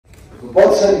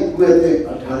बहुत सारी कुव्वतें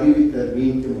 18वीं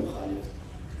तरमीम के मुखालिफ,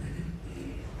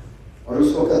 और उस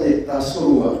वक्त एक तासुर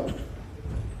हुआ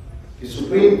कि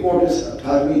सुप्रीम कोर्ट इस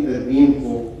 18वीं तरमीम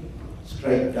को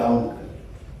स्ट्राइक डाउन करे।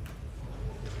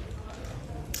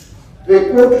 तो एक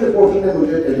कोर्ट रिपोर्टर ने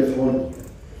मुझे टेलीफोन किया,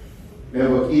 मैं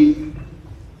वकील,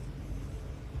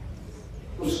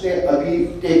 उसने अभी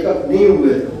टेकअप नहीं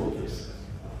हुए थे वो केस,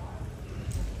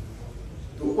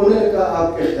 तो उन्होंने कहा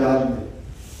आपके ख्याल में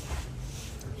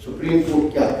सुप्रीम कोर्ट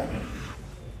क्या है?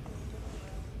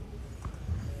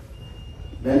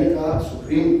 मैंने कहा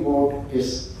सुप्रीम कोर्ट इस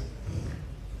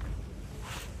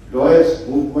लॉयर्स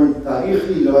मूवमेंट,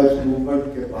 तारीखी लॉयर्स मूवमेंट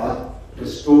के बाद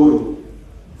रिस्टोर हुई।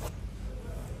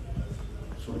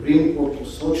 सुप्रीम कोर्ट को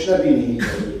सोचना भी नहीं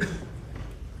चाहिए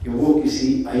कि वो किसी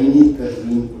आईनी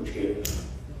तरमीम को छेड़े।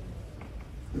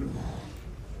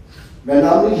 मैं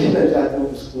नाम नहीं लेना चाहता हूं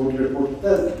उस कोर्ट रिपोर्ट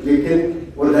तक, लेकिन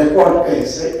वो रिकॉर्ड का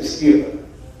हिस्सा है, इसलिए बना।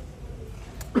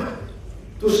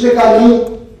 तो उसने कहा नहीं,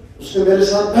 उसने मेरे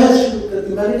साथ बहस शुरू कर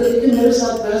दी। मैंने कहा देखिए मेरे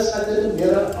साथ बहस ना करें,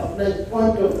 मेरा अपना एक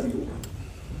पॉइंट ऑफ व्यू।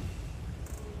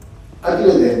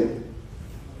 अगले दिन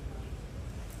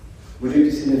मुझे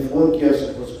किसी ने फोन किया,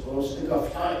 उसने कहा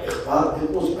अखबार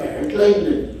देखो उसमें हेडलाइन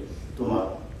लगी तुम्हारा।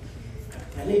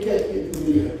 मैंने क्या किया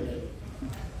मेरी हेडलाइन?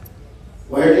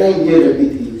 वो हेडलाइन ये लगी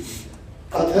थी,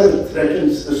 Athar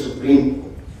threatens the supreme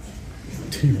court.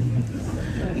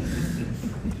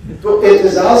 तो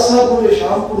एतजाज साहब मुझे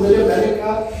शाम को मिले, मैंने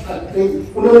कहा,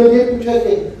 उन्होंने ये पूछा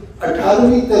कि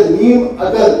 18वीं तरमीम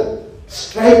अगर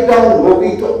स्ट्राइक डाउन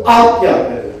होगी तो आप क्या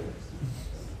करें?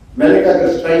 मैंने कहा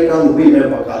अगर स्ट्राइक डाउन हुई मैं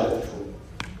वकालत हूं।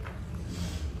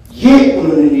 ये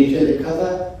उन्होंने नीचे लिखा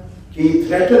था कि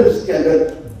थ्रेटन्स कि अगर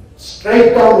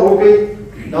स्ट्राइक डाउन हो गई।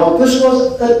 Now this was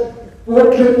a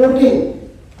court reporting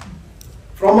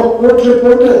from a court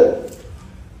reporter.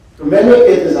 तो मैंने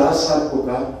एतजाज साहब को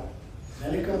कहा,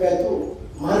 मैंने कहा मैं तो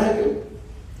मारा क्यों,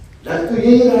 लग तो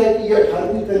यही रहा है कि ये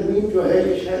 18वीं तरमीम जो है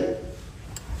ये शायद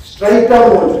स्ट्राइक डाउन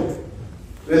हो जाए।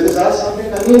 तो एतजाज साहब ने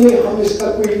कहा नहीं हम इसका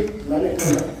कोई, मैंने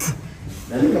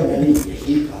कहा मैंने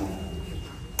यही कहा।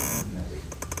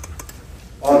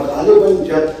 और गालिबन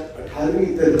जब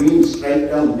 18वीं तरमीम स्ट्राइक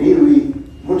डाउन नहीं हुई,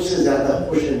 मुझसे ज्यादा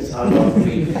खुश इंसान और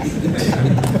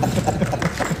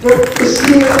तो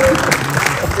इसलिए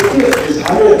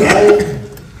इज़हार राय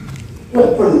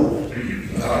ओपन होना।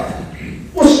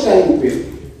 उस टाइम पे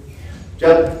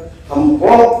जब हम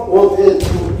वॉक होते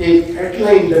तो एक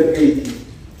हेडलाइन लग गई थी,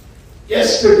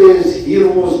 यस्टरडेज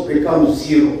हीरोज बिकम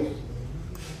जीरो।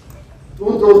 तो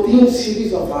 2-3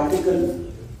 सीरीज ऑफ आर्टिकल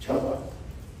छपा,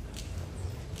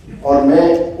 और मैं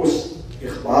उस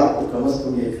अखबार को कम से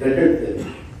कम ये क्रेडिट दे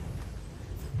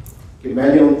कि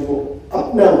मैंने उनको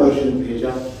अपना वर्जन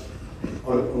भेजा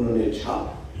और उन्होंने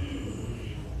छापा।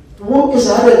 तो वो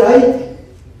इज़हार राय थी,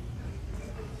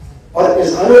 और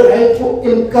इज़हार राय को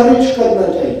इनकरेज करना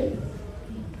चाहिए।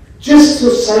 जिस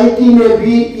सोसाइटी ने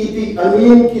भी ईदी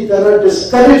अमीन की तरह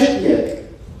डिस्करेज किया है,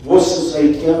 वो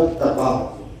सोसाइटियां तबाह,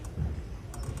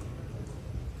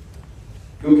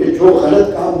 क्योंकि जो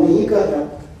गलत काम नहीं कर रहा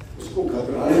उसको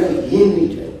घबराना ही नहीं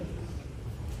चाहिए।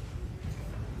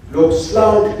 लोग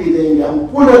स्लांट भी देंगे, हम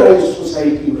पोलराइज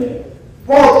सोसाइटी में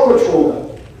बहुत कुछ होगा,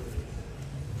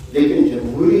 लेकिन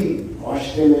जमहूरी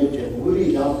माशरे में, जमहूरी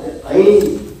जहां पे आईन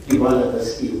की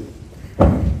बालादस्ती हो,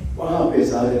 वहां पे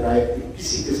इज़हार राय की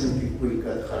किसी किस्म की कोई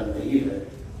दखल नहीं है।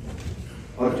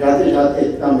 और जाते जाते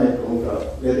इतना मैं कहूंगा,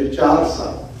 मेरे 4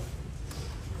 साल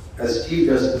as chief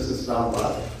justice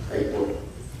Islamabad high court,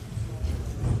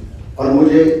 और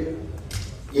मुझे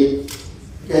ये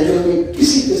कहने में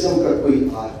किसी किस्म का कोई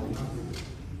आर नहीं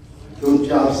कि उन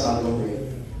 4 सालों में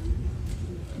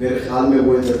मेरे ख्याल में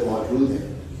वो इधर मौजूद है।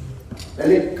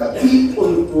 मैंने कभी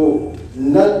उनको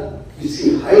न किसी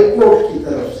हाई कोर्ट की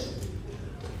तरफ से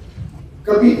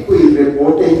कभी कोई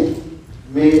रिपोर्टिंग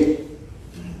में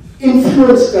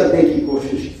इन्फ्लुएंस करने की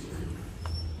कोशिश की,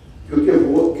 क्योंकि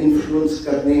वो इन्फ्लुएंस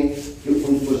करने की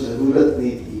उनको जरूरत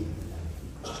नहीं थी।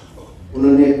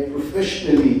 उन्होंने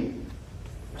प्रोफेशनली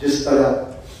जिस तरह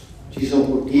चीजों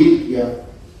को डील किया,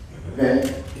 मैं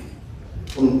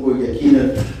उनको यकीनन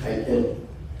I can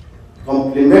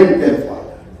complement them for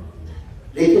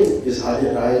that. लेकिन इज़हार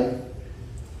राय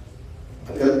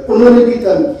अगर उन्होंने भी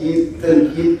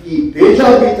तनकीद की, बेजा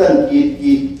भी तनकीद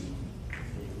की,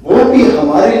 वो भी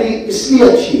हमारे लिए इसलिए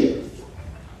अच्छी है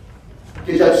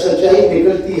कि जब सच्चाई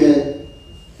निकलती है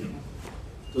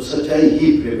तो सच्चाई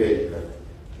ही प्रिवेल करती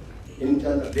है।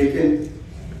 लेकिन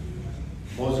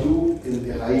मौजू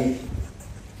इंतहाई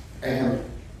अहम,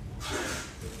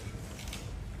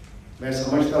 मैं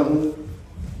समझता हूँ,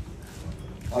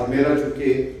 और मेरा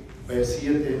चूंकि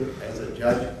हैसियत है एज अ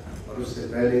जज اور اس سے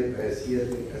پہلے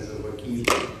بحیثیت ایز اے وکیل،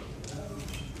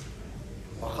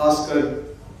 اور خاص کر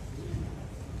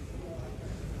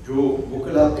جو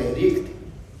وکلا تحریک تھی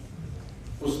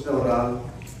اس دوران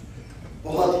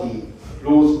بہت ہی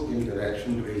کلوز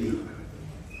انٹریکشن رہی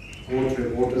کورٹ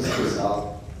رپورٹرز کے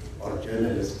ساتھ اور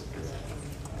جرنلسٹ کے ساتھ۔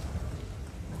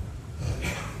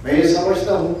 میں یہ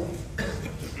سمجھتا ہوں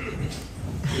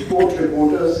کہ کورٹ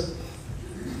رپورٹرز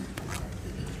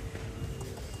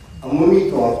عمومی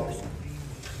طور پر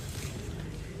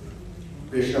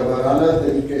پیشہ ورانہ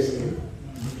طریقے سے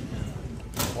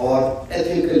اور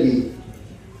ایتھیکلی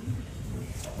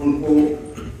ان کو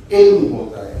علم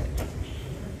ہوتا ہے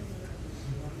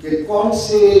کہ کون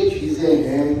سے چیزیں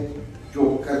ہیں جو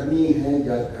کرنی ہیں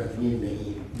یا کرنی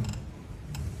نہیں۔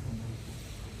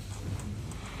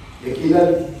 یقیناً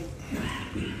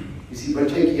کسی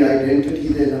بچے کی آئیڈینٹی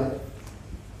دینا،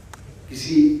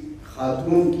 کسی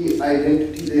خاتون کی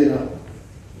آئیڈینٹی دینا،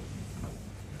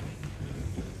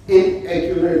 ان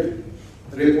ایکوریٹ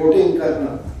رپورٹنگ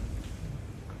کرنا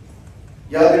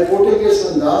یا رپورٹنگ اس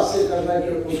انداز سے کرنا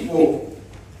کہ اس کو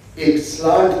ایک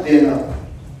سلانٹ دینا،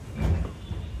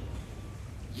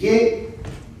 یہ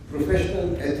پروفیشنل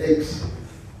ایتھکس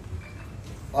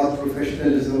اور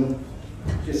پروفیشنلزم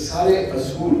کے سارے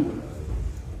اصول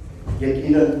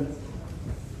یقیناً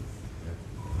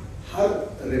ہر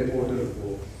رپورٹر کو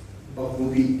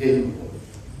بخوبی علم ہو۔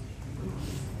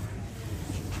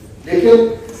 لیکن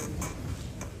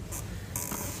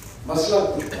مسئلہ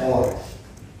کچھ اور ہے۔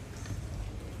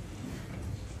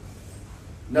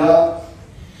 نہ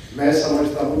میں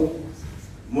سمجھتا ہوں،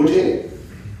 مجھے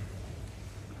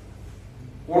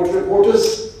کورٹ رپورٹرز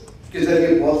کے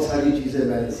ذریعے بہت ساری چیزیں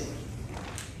میں نے سیکھی،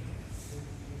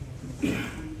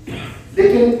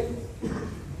 لیکن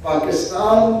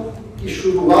پاکستان کی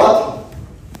شروعات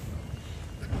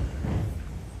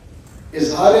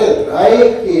اظہار رائے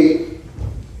کے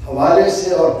حوالے سے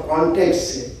اور کانٹیکسٹ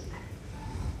سے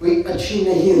کوئی اچھی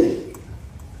نہیں رہی۔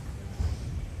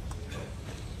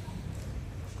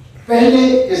 پہلے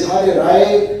اظہار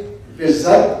رائے پہ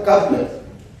ضرب کب لگی؟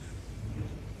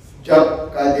 جب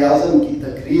قائد اعظم کی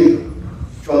تقریر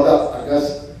 11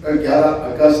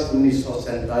 اگست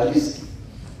 1947 کی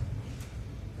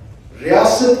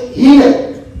ریاست ہی نے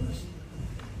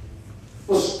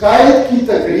اس قائد کی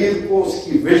تقریر کو، اس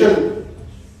کی ویژن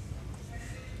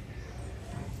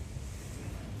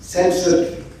سینسر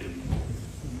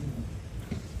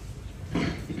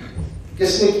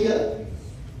کس نے کیا؟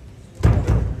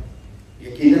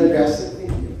 یقیناً ریاست نے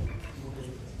کیا،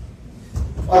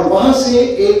 اور وہاں سے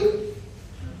ایک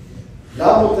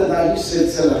لامتناہی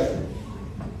سلسلہ ہے۔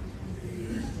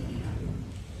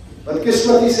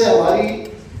 بدقسمتی سے ہماری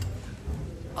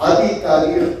آدھی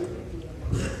تاریخ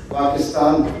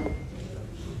پاکستان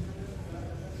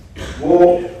وہ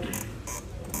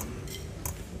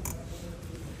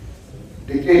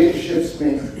ڈکٹیٹرشپس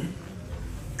میں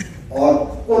اور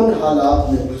ان حالات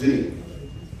میں گزری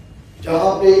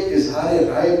جہاں پہ اظہار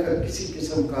رائے کا کسی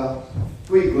قسم کا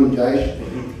کوئی گنجائش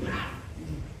نہیں تھی۔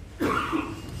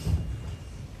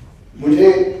 مجھے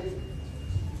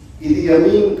ایدی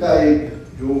امین کا ایک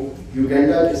جو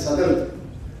یوگینڈا کے صدر تھے،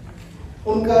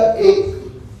 ان کا ایک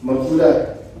مقولہ ہے،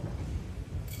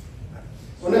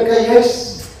 انہوں نے کہا یس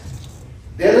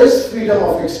دیر از freedom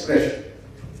of expression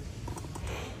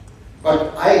but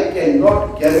I can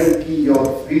not guarantee your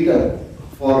freedom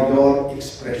for your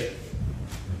expression.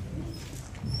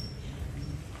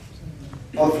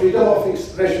 اور فریڈم آف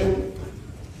ایکسپریشن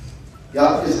یا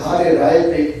اظہار رائے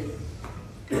پہ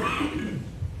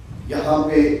یہاں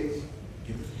پہ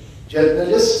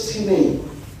جرنلسٹ ہی نہیں،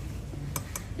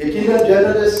 یقیناً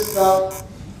جرنلسٹ کا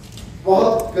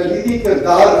بہت کلیدی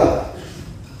کردار رہا۔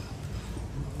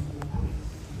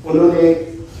 انہوں نے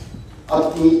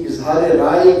اپنی اظہار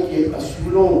رائے کے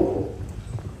اصولوں کو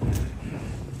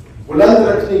بلند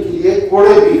رکھنے کے لیے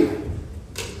کوڑے بھی کھائے،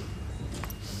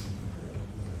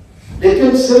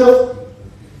 لیکن صرف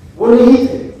وہ نہیں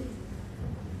تھے۔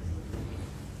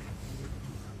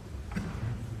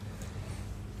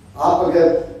 آپ اگر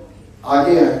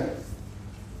آگے آئیں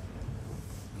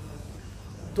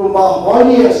تو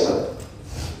ماحولی اثر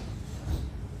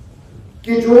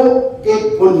کہ جو ایک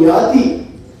بنیادی،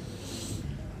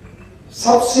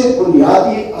 سب سے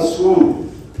بنیادی اصول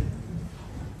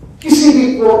کسی بھی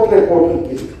کورٹ رپورٹر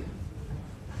کے لیے،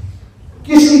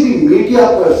 کسی بھی میڈیا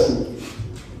پرسن کے لیے،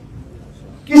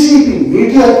 کسی بھی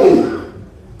میڈیا کے لیے،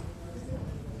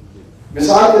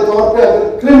 مثال کے طور پہ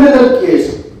اگر کرمنل کیس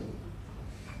ہو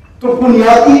تو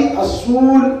بنیادی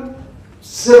اصول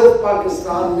صرف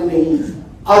پاکستان میں نہیں،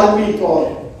 عالمی طور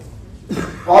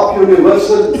پر آپ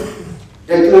universal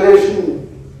declaration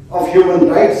of human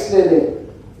rights لے لیں،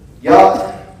 یا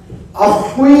اب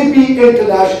کوئی بھی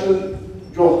انٹرنیشنل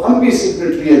جو ہم بھی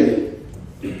سیکرٹریٹ ہیں،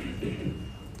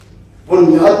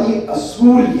 بنیادی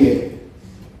اصول یہ ہے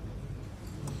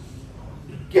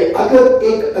کہ اگر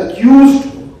ایک اکیوزڈ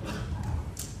ہو،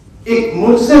 ایک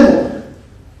ملزم ہو،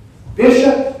 بے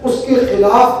شک اس کے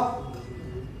خلاف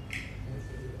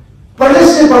بڑے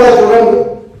سے بڑا جرم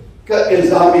کا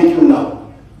الزام ہی کیوں نہ ہو،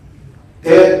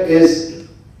 there is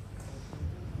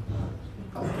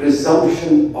a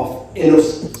presumption of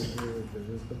innocence.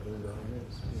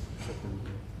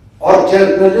 اور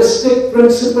جرنلسٹک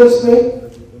پرنسپلز میں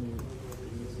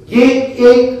یہ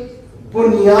ایک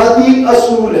بنیادی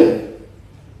اصول ہے.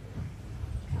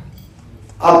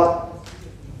 اب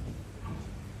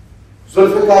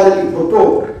ذوالفقار علی بھٹو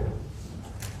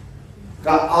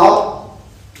کا آپ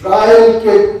ٹرائل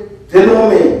کے دنوں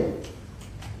میں،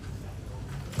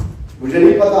 مجھے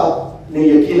نہیں پتا، نہیں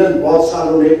یقیناً بہت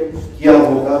سالوں نے کیا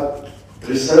ہوگا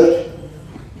ریسرچ،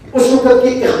 اس وقت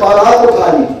کی اخبارات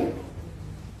اٹھا لیجیے،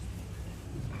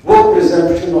 وہ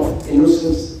پریزمپشن آف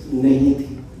انوسنس نہیں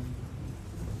تھی.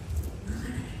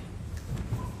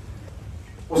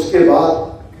 اس کے بعد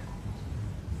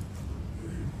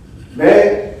میں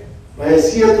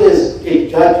بحیثیت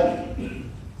ایک جج،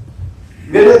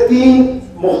 میرے 3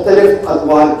 مختلف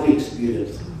ادوار کی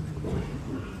ایکسپیرئنس،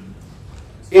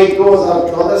 ایک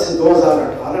 2014 سے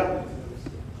 2018،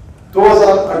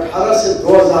 2018 سے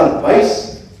 2022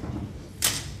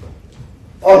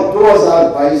 اور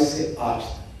 2022 سے آج.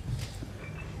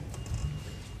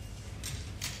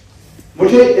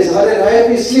 مجھے اظہار رائے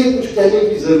بھی اس لیے کچھ کہنے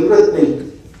کی ضرورت نہیں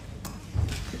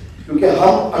کیونکہ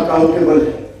ہم اکاؤنٹیبل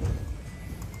ہیں.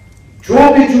 جو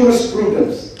بھی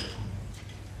جورسپروڈنس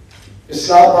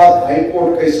اسلام آباد ہائی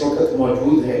کورٹ کا اس وقت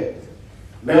موجود ہے،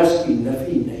 میں اس کی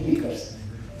نفی نہیں کر سکتا.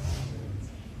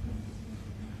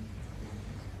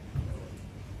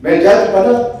 میں جج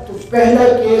بنا تو پہلا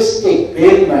کیس ایک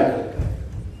بیل میٹر کا،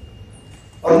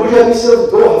 اور مجھے ابھی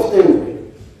صرف 2 ہفتے ہوئے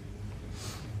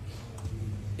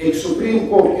ایک سپریم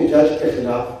کورٹ کے جج کے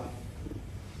خلاف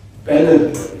پینل،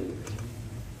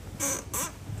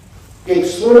 ایک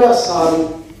 16 سال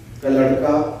کا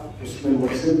لڑکا اس میں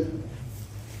ملزم،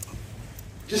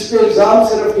 جس پہ الزام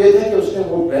صرف یہ تھا کہ اس نے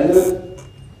وہ بینر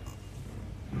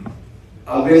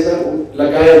آویزر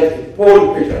لگائے تھے، پول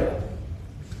پہ چڑھا،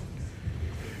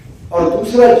 اور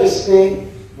دوسرا جس نے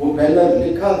وہ بینر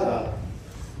لکھا تھا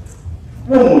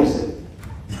وہ ملزم.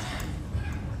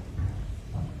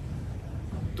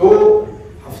 2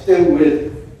 ہفتے ہوئے تھے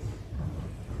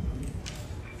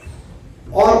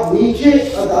اور نیچے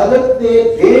عدالت نے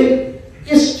بیل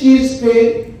اس چیز پہ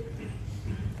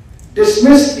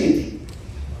ڈسمس کی تھی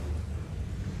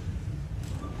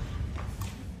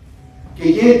کہ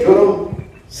یہ جرم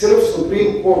صرف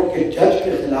سپریم کورٹ کے جج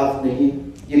کے خلاف نہیں،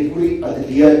 یہ پوری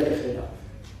عدلیہ کے خلاف.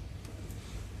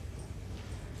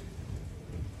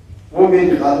 وہ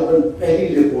میری غالباً پہلی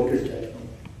رپورٹڈ جج،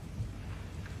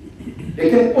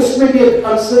 لیکن اس میں بھی ایک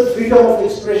عنصر فریڈم آف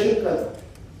ایکسپریشن کا تھا.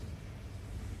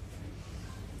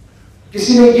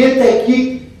 کسی نے یہ تحقیق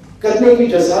کرنے کی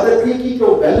جسارت نہیں کی کہ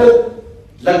وہ بینر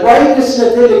لگوائی کس نے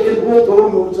تھے، لیکن وہ 2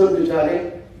 ملزم بیچارے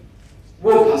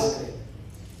وہ پھنس گئے.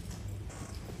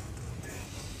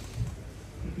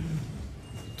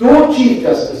 2 چیف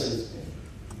جسٹسز نے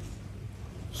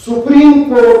سپریم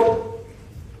کورٹ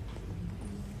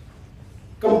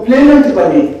کمپلیننٹ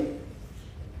بنی،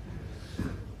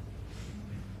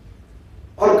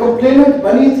 اور کمپلیننٹ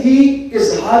بنی تھی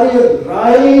اظہار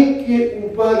رائے کے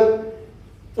اوپر،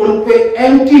 ان پہ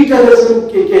اینٹی ٹیررزم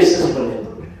کے کیسز بنے.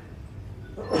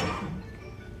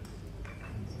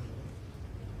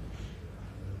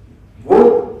 وہ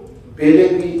بیلے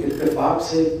بھی اتفاق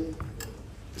سے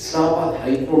اسلام آباد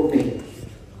ہائی کورٹ نے.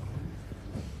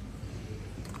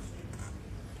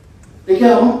 دیکھیں،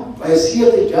 ہم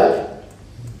بحیثیت جج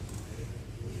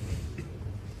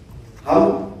ہم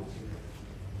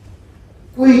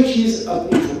کوئی چیز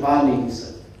اپنی چھپا نہیں سکتے.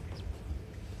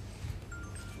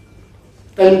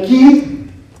 تنقید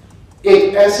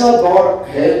ایک ایسا دور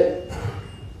ہے،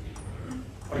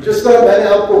 اور جس طرح میں نے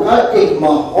آپ کو کہا ایک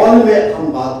ماحول میں ہم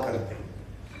بات کرتے ہیں.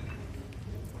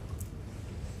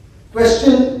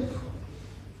 کوشچن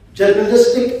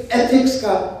جرنلسٹک ایتھکس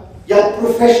کا یا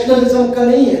پروفیشنلزم کا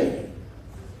نہیں ہے.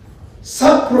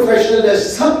 سب پروفیشنل ہے،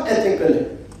 سب ایتھیکل ہے.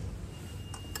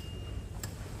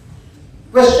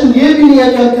 کوشچن یہ بھی نہیں ہے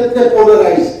کہ ہم کتنے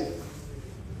پولرائز ہیں.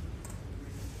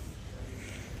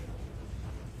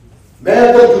 میں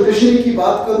اگر جوڈیشری کی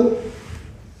بات کروں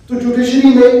تو جوڈیشری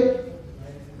میں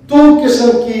 2 قسم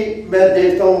کی میں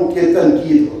دیکھتا ہوں کہ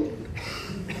تنقید ہوتی.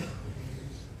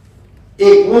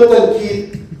 ایک وہ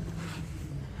تنقید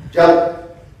جب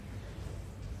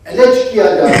الج کیا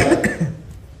جاتا ہے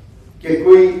کہ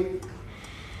کوئی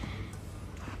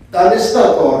دانستہ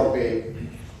طور پہ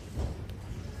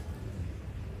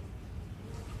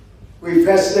کوئی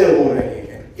فیصلے ہو رہے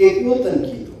ہیں، ایک وہ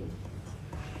تنقید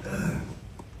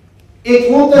ایک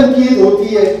وہ تنقید ہوتی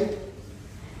ہے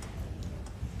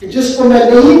کہ جس کو میں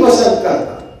نہیں پسند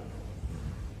کرتا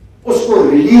اس کو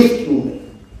ریلیف کیوں نہیں.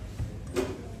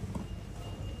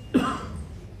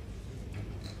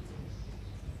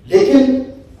 لیکن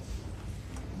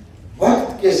وقت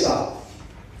کے ساتھ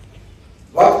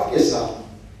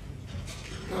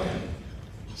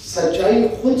سچائی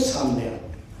خود سامنے آئی.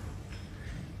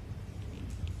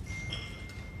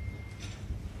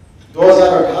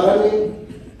 2018 میں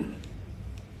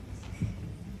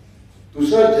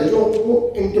دوسرا، ججوں کو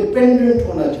انڈیپینڈنٹ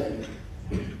ہونا چاہیے.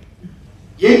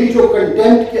 یہ بھی جو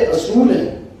کنٹمپٹ کے اصول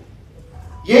ہیں،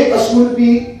 یہ اصول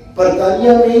بھی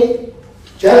برطانیہ میں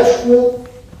جج کو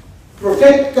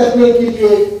پروٹیکٹ کرنے کے لیے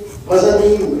وضع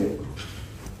نہیں ہوئے.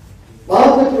 وہاں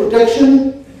پہ پروٹیکشن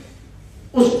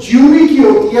اس جیوری کی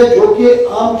ہوتی ہے جو کہ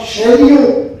عام شہریوں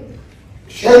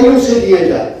سے لیے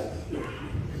جاتے.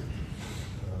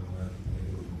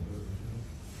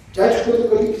 جج کو تو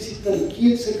کبھی کسی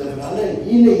تنقید سے گھبرانا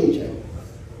ہی نہیں چاہیے.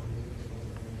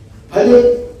 بھلے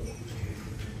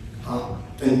ہاں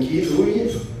تنقید ہوئی ہے،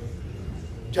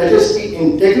 ججز کی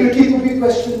انٹیگریٹی کو بھی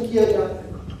کوشچن کیا جاتا ہے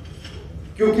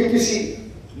کیونکہ کسی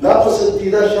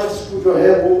ناپسندیدہ شخص کو جو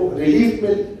ہے وہ ریلیف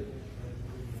مل.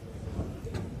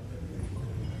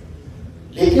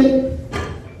 لیکن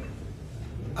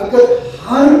اگر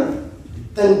ہر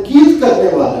تنقید کرنے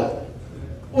والا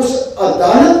اس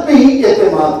عدالت پہ ہی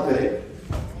اعتماد کرے،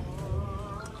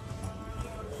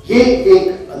 یہ ایک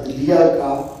عدلیہ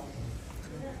کا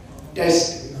ٹیسٹ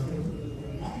ہے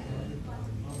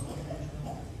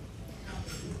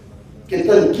کہ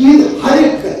تنقید ہر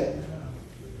ایک کرے،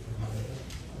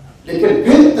 لیکن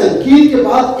پھر تنقید کے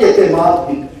بعد اعتماد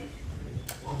بھی کرے.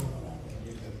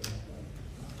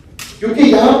 کیونکہ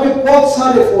یہاں پہ بہت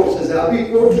سارے فورسز ہیں. ابھی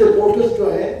کورٹ رپورٹرز جو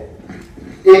ہیں،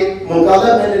 ایک مقالہ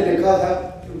میں نے لکھا تھا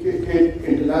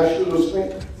انٹرنیشنل اس میں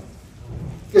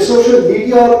کہ سوشل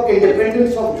میڈیا اور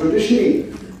انڈیپینڈنس آف جوڈیشری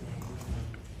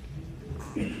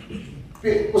پہ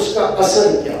اس کا اثر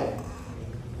کیا ہے.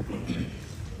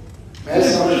 میں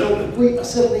سمجھتا ہوں کہ کوئی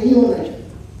اثر نہیں ہونا چاہیے.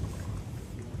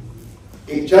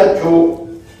 ایک جج جو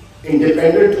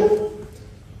انڈیپینڈنٹ ہو،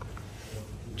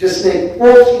 جس نے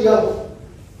کورس کیا ہو،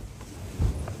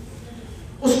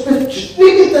 اس پہ جتنی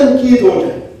بھی تنقید ہو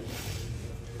جائے،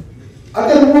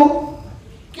 اگر وہ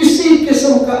کسی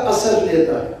قسم کا اثر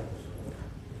لیتا ہے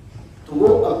تو وہ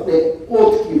اپنے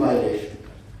اوتھ کی وائلیشن.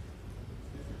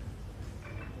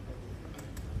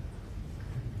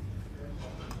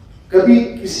 کبھی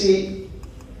کسی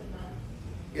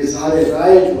اظہار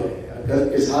رائے جو ہے، اگر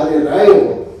اظہار رائے ہو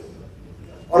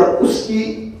اور اس کی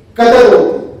قدر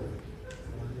ہوتی،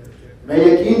 میں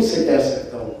یقین سے کہہ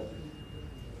سکتا ہوں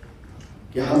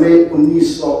کہ ہمیں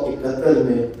 1971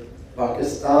 میں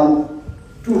پاکستان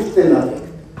ٹوٹتے نہ دیکھتے.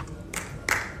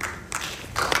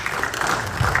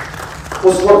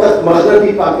 اس وقت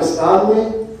مغربی پاکستان میں،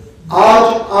 آج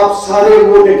آپ سارے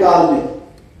وہ نکال لیں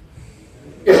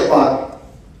اخبار،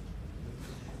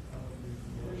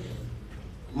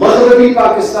 مغربی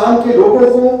پاکستان کے لوگوں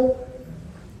کو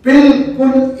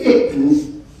بالکل ایک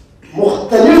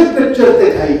مختلف پکچر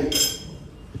دکھائی دی.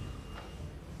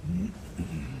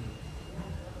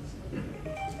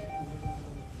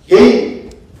 یہی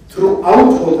تھرو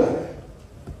آؤٹ ہوتا ہے.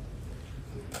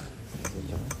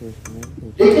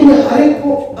 لیکن ہر ایک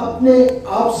کو اپنے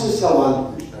آپ سے سوال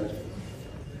پوچھنا چاہیے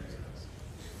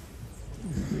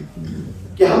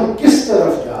کہ ہم کس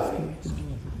طرف جا رہے ہیں.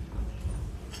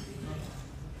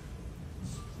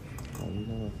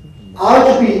 آج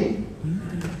بھی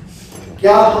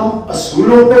کیا ہم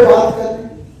اصولوں پہ بات کر رہے ہیں؟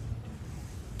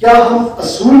 کیا ہم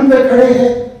اصول پہ کھڑے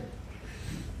ہیں؟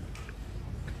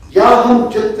 یا ہم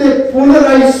جتنے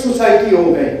پولرائز سوسائٹی ہو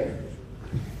گئے،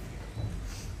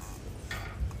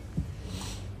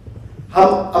 ہم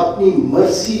اپنی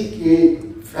مرضی کے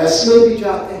فیصلے بھی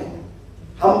چاہتے ہیں،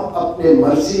 ہم اپنے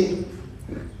مرضی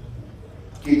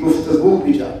کی گفتگو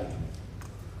بھی چاہتے ہیں.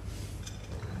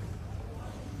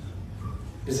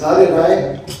 اظہار رائے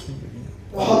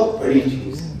بہت بڑی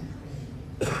چیز ہے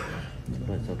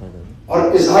اور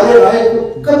اظہار رائے کو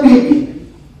کبھی بھی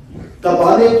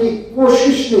دبانے کی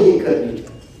کوشش نہیں کرنی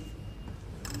چاہیے.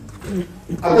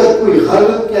 اگر کوئی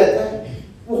غلط کہتا ہے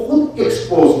وہ خود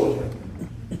ایکسپوز ہو جاتا ہے،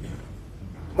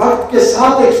 وقت کے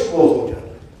ساتھ ایکسپوز ہو جاتا ہے.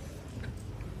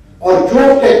 اور جو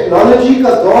ٹیکنالوجی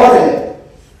کا دور ہے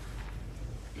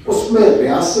اس میں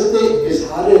ریاستیں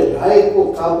اظہار رائے کو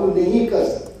قابو نہیں کر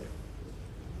سکتی.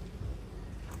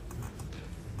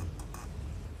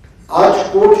 آج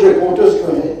کورٹ رپورٹرز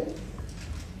جو ہیں،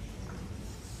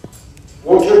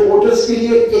 کورٹ رپورٹرز کے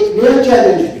لیے ایک نیا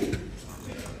چیلنج بھی،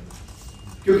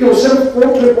 کیونکہ وہ صرف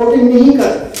کورٹ رپورٹنگ نہیں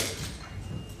کرتے،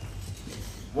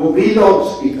 وہ وی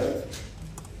لاگس بھی کرتے،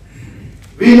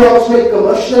 وی لاگس میں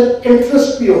کمرشل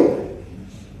انٹرسٹ بھی ہوتا ہے،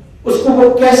 اس کو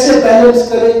وہ کیسے بیلنس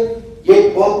کریں، یہ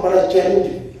ایک بہت بڑا چیلنج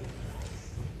ہے،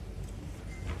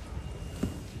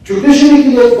 جوڈیشری کے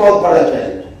لیے ایک بہت بڑا چیلنج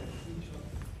ہے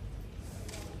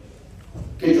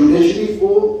کہ جوڈیشری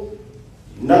کو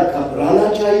نہ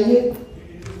گھبرانا چاہیے،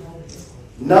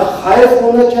 نہ خائف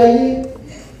ہونا چاہیے،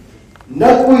 نہ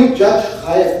کوئی جج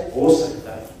خائف ہو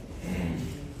سکتا ہے۔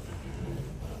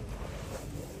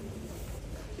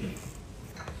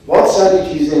 بہت ساری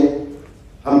چیزیں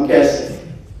ہم کہہ سکتے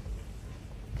ہیں،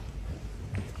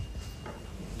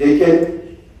 لیکن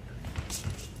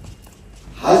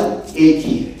حل ایک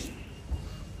ہی ہے،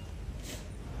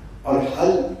 اور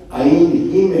حل آئین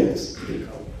ہی میں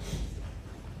لکھا ہوا۔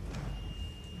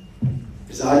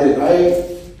 اظہار رائے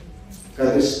کا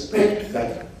رسپیکٹ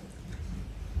کرنا،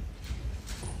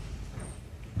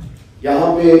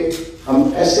 یہاں پہ ہم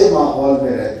ایسے ماحول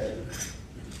میں رہتے ہیں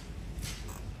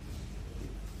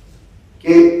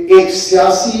کہ ایک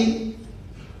سیاسی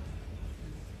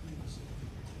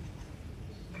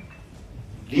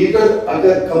لیڈر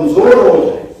اگر کمزور ہو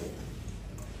جائے،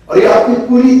 اور یہ آپ کی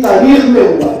پوری تاریخ میں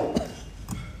ہوا ہے،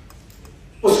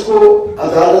 اس کو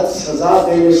عدالت سزا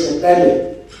دینے سے پہلے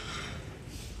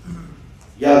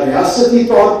یا ریاستی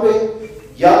طور پہ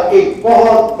یا ایک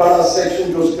بہت بڑا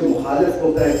سیکشن جو اس کے مخالف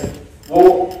ہوتا ہے، وہ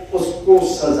اس کو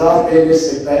سزا دینے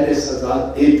سے پہلے سزا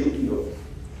دے چکی ہو۔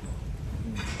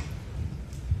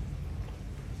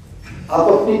 آپ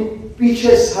اپنی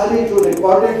پیچھے ساری جو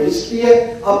ریکارڈڈ ہسٹری ہے،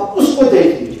 آپ اس کو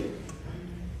دیکھ لیجیے۔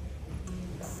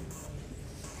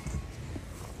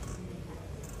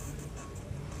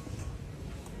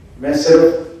 میں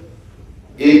صرف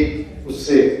ایک اس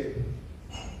سے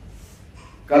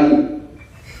کل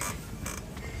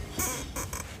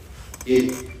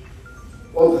ایک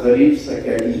بہت غریب سا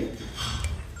قیدی ہے،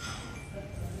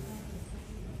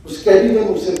 اس قیدی نے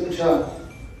مجھ سے پوچھا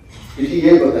کہ جی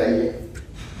یہ بتائیے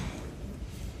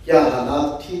کیا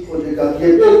حالات ٹھیک ہو جائے گا؟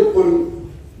 یہ بالکل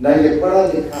نہ یہ پڑھا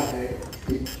لکھا ہے،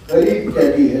 ایک غریب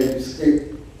قیدی ہے جس کے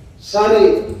سارے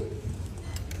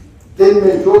دن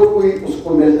میں جو کوئی اس کو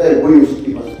ملتا ہے وہی اس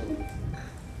کی مزدوری۔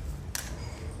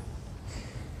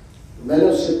 میں نے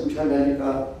اس سے پوچھا، میں نے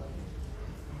کہا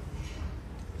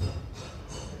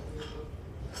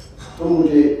تم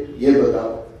مجھے یہ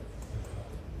بتاؤ،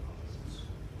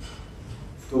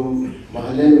 تم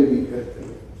محلے میں بھی کرتے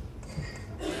ہو،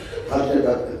 ہر جگہ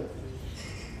کرتے ہو،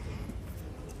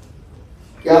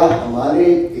 کیا ہمارے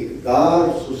اقدار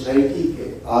سوسائٹی کے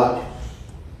آج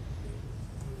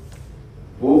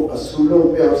وہ اصولوں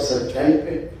پہ اور سچائی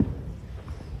پہ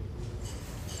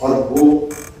اور وہ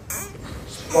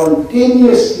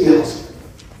اسپونٹینیسلی حاصل؟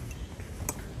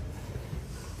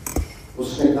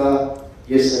 اس نے کہا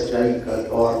یہ سچائی کا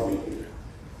دور نہیں ہے،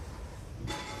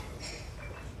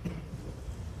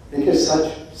 لیکن سچ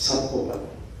سب کو پتا،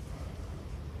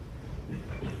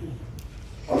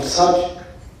 اور سچ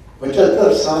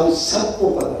 75 سال سب کو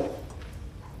پتا،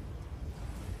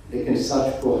 لیکن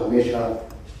سچ کو ہمیشہ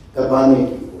دبانے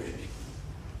کی کوشش،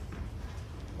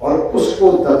 اور اس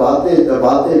کو دباتے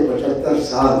دباتے 75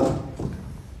 سال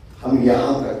ہم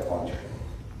یہاں تک پہنچ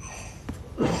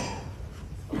گئے۔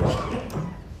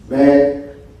 میں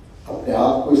اپنے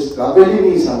آپ کو اس قابل ہی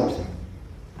نہیں سمجھتا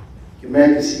کہ میں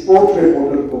کسی کورٹ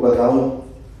رپورٹر کو بتاؤں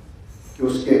کہ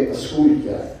اس کے اصول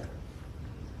کیا ہے۔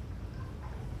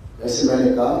 جیسے میں نے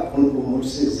کہا، ان کو مجھ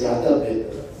سے زیادہ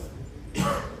بہتر ہے،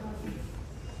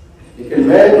 لیکن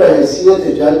میں بحیثیت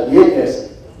جج یہ کہہ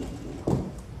سکتا ہوں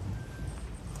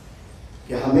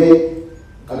کہ ہمیں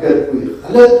اگر کوئی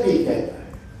غلط بھی کہتا ہے،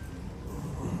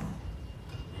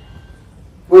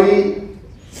 کوئی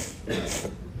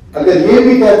اگر یہ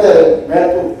بھی کہتا ہے، میں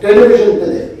تو ٹیلی ویژن پہ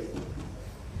دیکھ،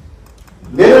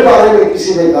 میرے بارے میں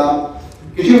کسی نے کہا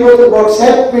کہ جی وہ تو واٹس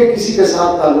ایپ پہ کسی کے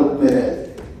ساتھ تعلق میں رہتے،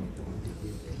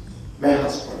 میں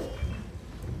ہنس پڑا،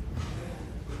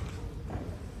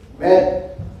 میں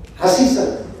ہنسی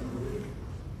سکتا،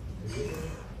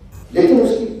 لیکن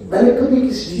اس کی میں نے کبھی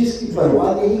کسی چیز کی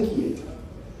پرواہ نہیں کی۔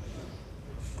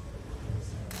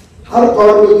 ہر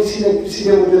دور میں کسی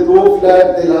نے مجھے 2 فلیٹ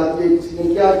دلا دیے، کسی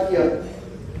نے کیا کیا،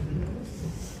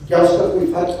 کیا اس کا کوئی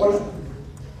فرق پڑا؟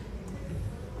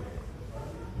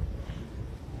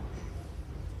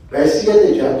 بحیثیت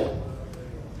جج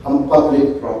ہم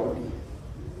پبلک پراپرٹی،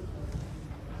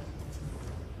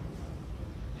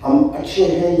 ہم اچھے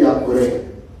ہیں یا برے،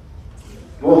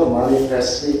 وہ ہمارے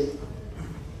فیصلے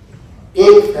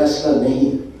ایک فیصلہ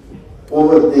نہیں،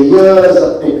 اوور دا ایئرز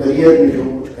اپنے کریئر میں جو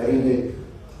کچھ کریں گے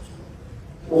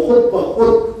وہ خود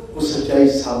بخود وہ سچائی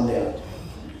سامنے آ جائے.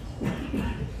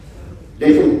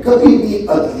 لیکن کبھی بھی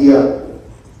عدلیہ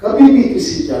کبھی بھی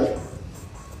کسی جج کو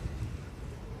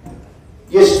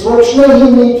یہ سوچنا ہی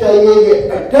نہیں چاہیے,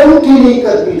 یہ اٹیمپٹ ہی نہیں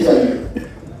کرنی چاہیے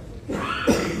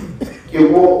کہ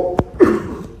وہ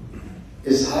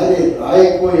اظہار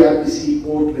رائے کو یا کسی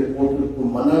کورٹ رپورٹر کو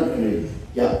منع کرے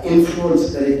یا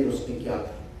انفلوئنس کرے کہ اس نے کیا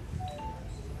کہا.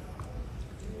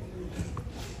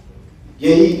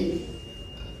 یہی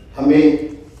ہمیں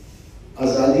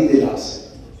آزادی دلا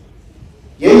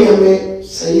سکتی, یہی ہمیں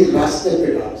صحیح راستے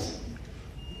پہ ڈال سکتی.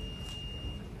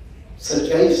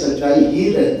 سچائی سچائی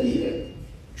ہی رہتی ہے,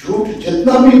 جھوٹ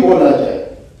جتنا بھی بولا جائے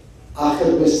آخر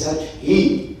میں سچ ہی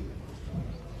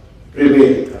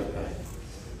پریویل کرتا ہے.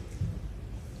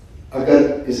 اگر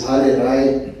اظہار رائے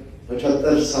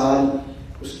 75 سال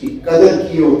اس کی قدر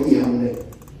کی ہوتی ہم نے,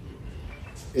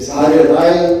 اظہار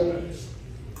رائے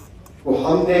کو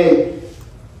ہم نے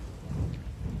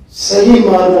صحیح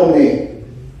معنوں میں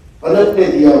پلٹنے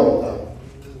دیا ہوتا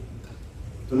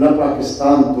تو نہ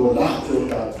پاکستان 2 لاکھ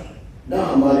ہوتا, نہ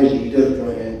ہمارے لیڈر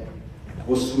جو ہیں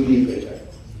وہ سولی پہ جائے.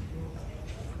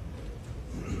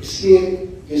 اس لیے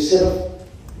یہ صرف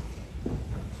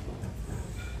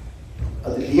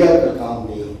عدلیہ کا کام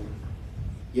نہیں,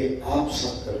 یہ آپ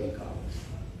سب کا بھی کام ہے,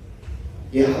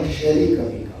 یہ ہر شہری کا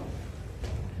بھی کام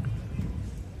ہے.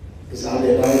 اظہار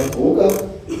رائے ہوگا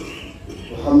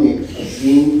تو ہم ایک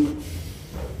عظیم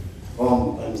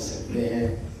قوم بن سکتے ہیں,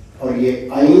 اور یہ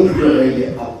آئین جو